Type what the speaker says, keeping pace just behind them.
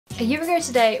A year ago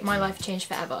today, my life changed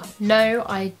forever. No,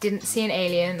 I didn't see an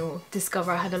alien or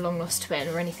discover I had a long lost twin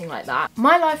or anything like that.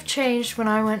 My life changed when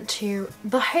I went to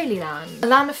the Holy Land, a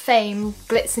land of fame,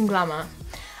 glitz and glamour.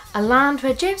 A land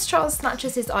where James Charles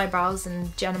snatches his eyebrows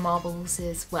and Jenna Marbles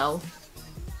is, well,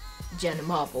 Jenna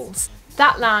Marbles.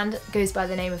 That land goes by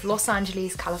the name of Los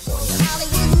Angeles, California.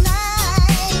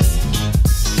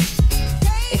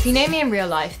 If you know me in real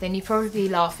life, then you're probably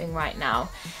laughing right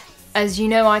now. As you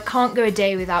know, I can't go a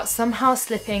day without somehow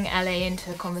slipping LA into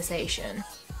a conversation.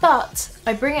 But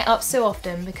I bring it up so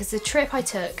often because the trip I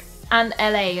took and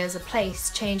LA as a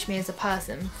place changed me as a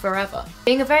person forever.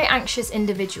 Being a very anxious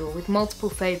individual with multiple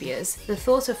phobias, the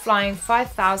thought of flying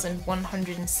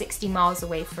 5,160 miles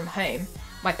away from home,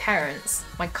 my parents,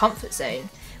 my comfort zone,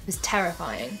 was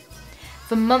terrifying.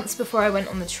 For months before I went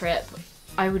on the trip,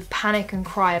 I would panic and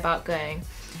cry about going.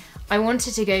 I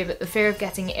wanted to go, but the fear of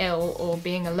getting ill or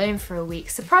being alone for a week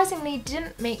surprisingly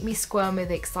didn't make me squirm with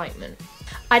excitement.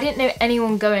 I didn't know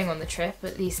anyone going on the trip,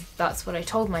 at least that's what I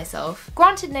told myself.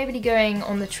 Granted, nobody going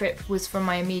on the trip was from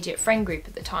my immediate friend group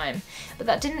at the time, but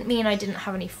that didn't mean I didn't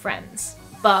have any friends.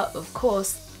 But, of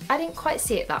course, I didn't quite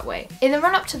see it that way. In the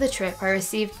run-up to the trip, I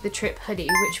received the trip hoodie,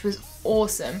 which was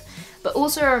awesome, but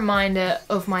also a reminder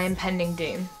of my impending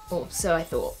doom, or so I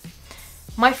thought.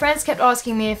 My friends kept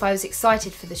asking me if I was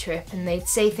excited for the trip, and they'd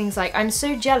say things like, "I'm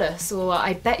so jealous," or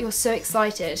 "I bet you're so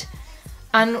excited."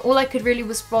 And all I could really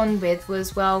respond with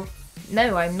was, well,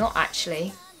 no, I'm not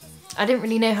actually. I didn't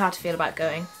really know how to feel about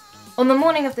going. On the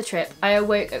morning of the trip, I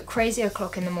awoke at crazy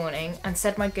o'clock in the morning and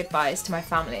said my goodbyes to my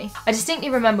family. I distinctly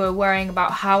remember worrying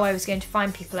about how I was going to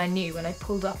find people I knew when I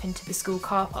pulled up into the school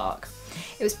car park.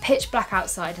 It was pitch black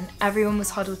outside and everyone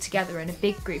was huddled together in a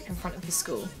big group in front of the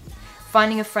school.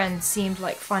 Finding a friend seemed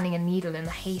like finding a needle in a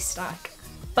haystack.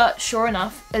 But sure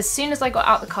enough, as soon as I got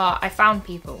out the car, I found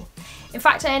people. In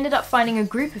fact, I ended up finding a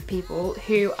group of people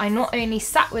who I not only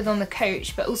sat with on the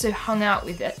coach, but also hung out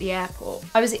with at the airport.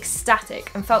 I was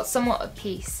ecstatic and felt somewhat at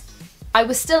peace. I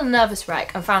was still a nervous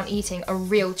wreck and found eating a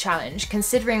real challenge,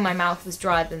 considering my mouth was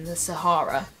drier than the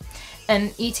Sahara.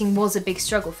 And eating was a big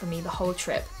struggle for me the whole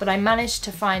trip, but I managed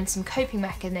to find some coping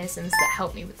mechanisms that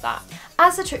helped me with that.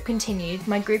 As the trip continued,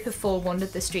 my group of 4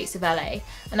 wandered the streets of LA,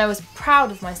 and I was proud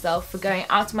of myself for going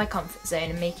out of my comfort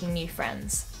zone and making new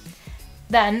friends.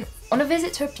 Then, on a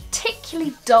visit to a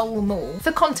particularly dull mall.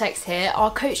 For context here, our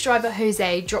coach driver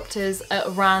Jose dropped us at a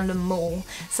random mall,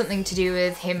 something to do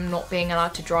with him not being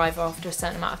allowed to drive after a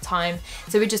certain amount of time,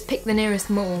 so we just picked the nearest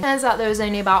mall. Turns out there was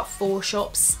only about 4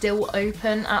 shops still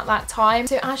open at that time,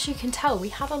 so as you can tell, we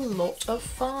had a lot of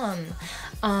fun.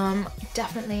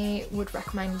 Definitely would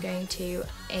recommend going to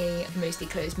a mostly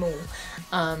closed mall.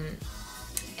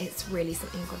 It's really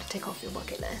something you've got to tick off your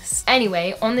bucket list.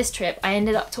 Anyway, on this trip, I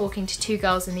ended up talking to 2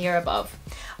 girls in the year above.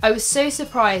 I was so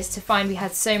surprised to find we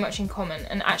had so much in common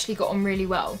and actually got on really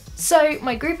well. So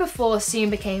my group of 4 soon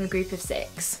became a group of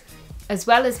 6. As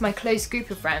well as my close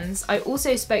group of friends, I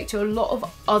also spoke to a lot of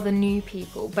other new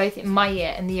people, both in my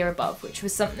year and the year above, which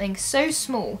was something so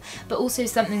small, but also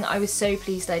something that I was so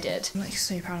pleased I did. I'm like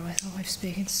so proud of myself. I've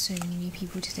spoken to so many new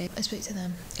people today. I spoke to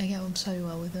them. I get on so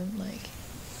well with them. Like,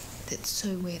 it's so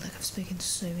weird, like I've spoken to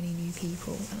so many new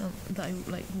people that I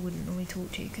like wouldn't normally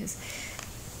talk to because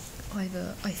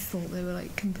either I thought they were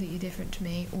like completely different to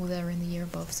me or they're in the year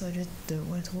above, so I just don't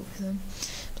want to talk to them.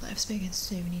 But like, I've spoken to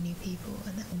so many new people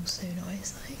and they're all so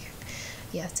nice. Like,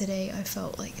 yeah, today I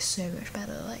felt like so much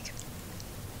better, like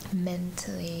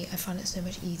mentally. I found it so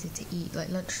much easier to eat. Like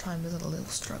lunchtime was a little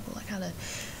struggle. Like I had a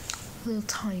little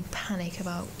tiny panic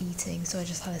about eating, so I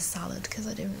just had a salad because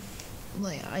I didn't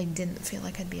feel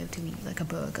like I'd be able to eat like a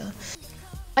burger.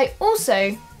 I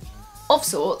also, of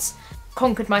sorts,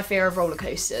 conquered my fear of roller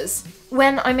coasters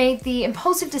when I made the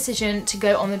impulsive decision to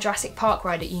go on the Jurassic Park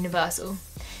ride at Universal.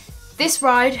 This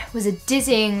ride was a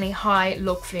dizzyingly high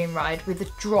log flume ride with a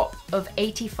drop of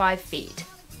 85 feet.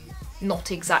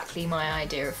 Not exactly my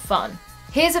idea of fun.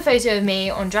 Here's a photo of me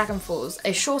on Dragon Falls,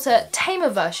 a shorter, tamer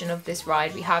version of this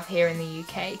ride we have here in the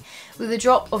UK, with a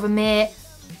drop of a mere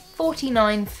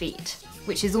 49 feet,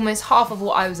 which is almost half of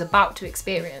what I was about to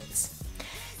experience.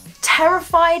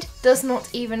 Terrified does not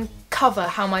even cover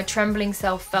how my trembling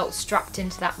self felt strapped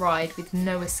into that ride with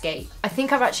no escape. I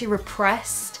think I've actually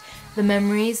repressed the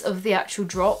memories of the actual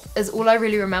drop, as all I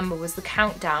really remember was the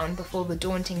countdown before the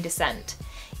daunting descent.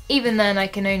 Even then, I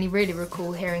can only really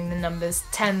recall hearing the numbers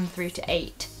 10 through to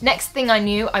 8. Next thing I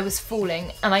knew, I was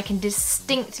falling, and I can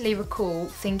distinctly recall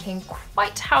thinking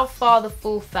quite how far the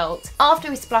fall felt. After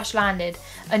we splash landed,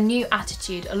 a new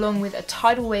attitude along with a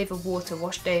tidal wave of water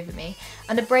washed over me,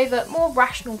 and a braver, more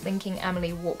rational thinking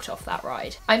Emily walked off that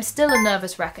ride. I'm still a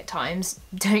nervous wreck at times,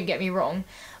 don't get me wrong,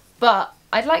 But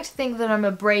I'd like to think that I'm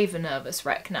a braver nervous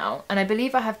wreck now, and I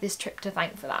believe I have this trip to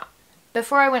thank for that.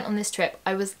 Before I went on this trip,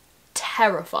 I was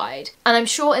terrified, and I'm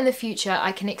sure in the future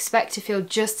I can expect to feel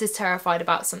just as terrified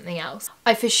about something else.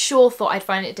 I for sure thought I'd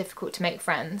find it difficult to make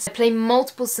friends. I played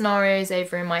multiple scenarios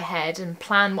over in my head and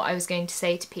planned what I was going to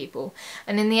say to people,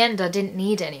 and in the end I didn't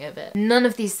need any of it. None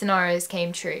of these scenarios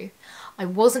came true. I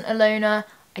wasn't a loner,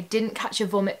 I didn't catch a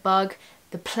vomit bug,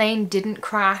 the plane didn't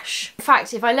crash. In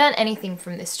fact, if I learned anything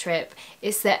from this trip,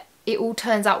 it's that it all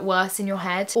turns out worse in your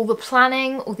head. All the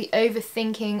planning, all the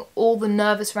overthinking, all the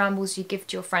nervous rambles you give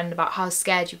to your friend about how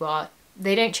scared you are,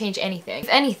 they don't change anything. If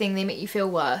anything, they make you feel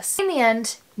worse. In the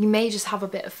end, you may just have a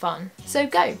bit of fun. So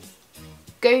go.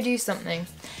 Go do something.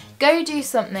 Go do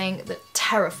something that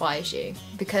terrifies you,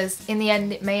 because in the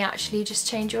end, it may actually just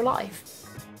change your life.